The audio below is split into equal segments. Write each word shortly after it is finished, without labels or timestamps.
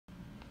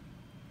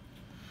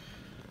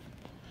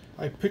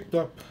I picked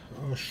up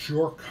a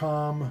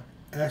Surecom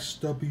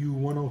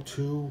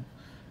SW-102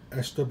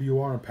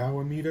 SWR and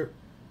power meter.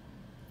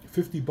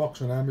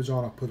 $50 on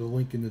Amazon. I'll put a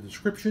link in the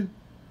description.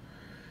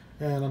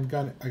 And I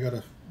got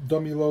a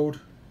dummy load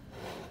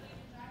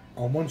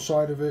on one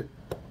side of it,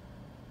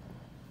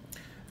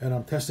 and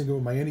I'm testing it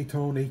with my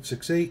Anytone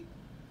 868,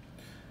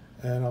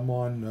 and I'm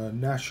on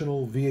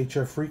national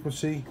VHF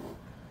frequency,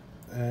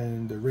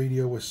 and the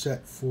radio was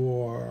set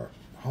for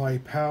high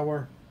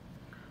power.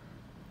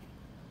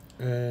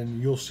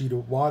 And you'll see the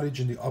wattage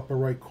in the upper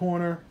right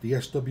corner, the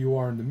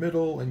SWR in the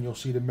middle, and you'll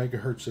see the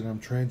megahertz that I'm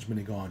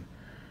transmitting on.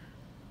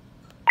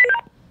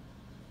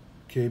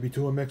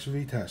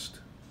 KB2MXV test.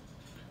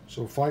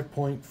 So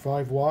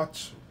 5.5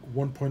 watts,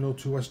 1.02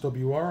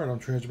 SWR, and I'm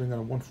transmitting on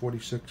a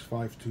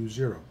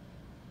 146.520.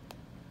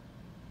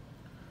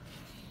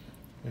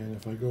 And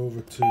if I go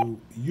over to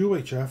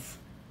UHF,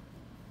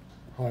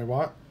 high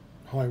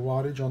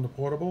wattage on the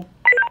portable,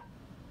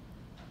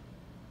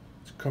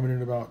 it's coming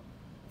in about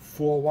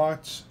 4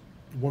 watts,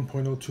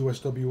 1.02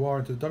 SWR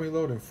into the dummy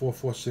load, and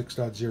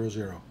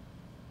 446.00.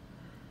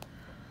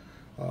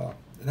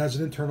 It has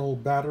an internal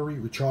battery,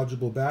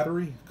 rechargeable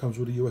battery. Comes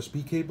with a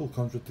USB cable.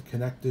 Comes with the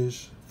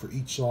connectors for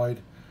each side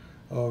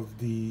of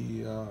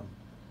the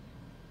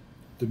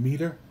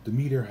meter. The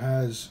meter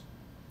has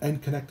N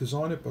connectors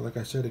on it, but like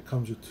I said, it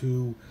comes with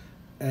 2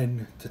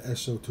 N to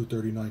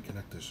SO239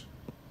 connectors.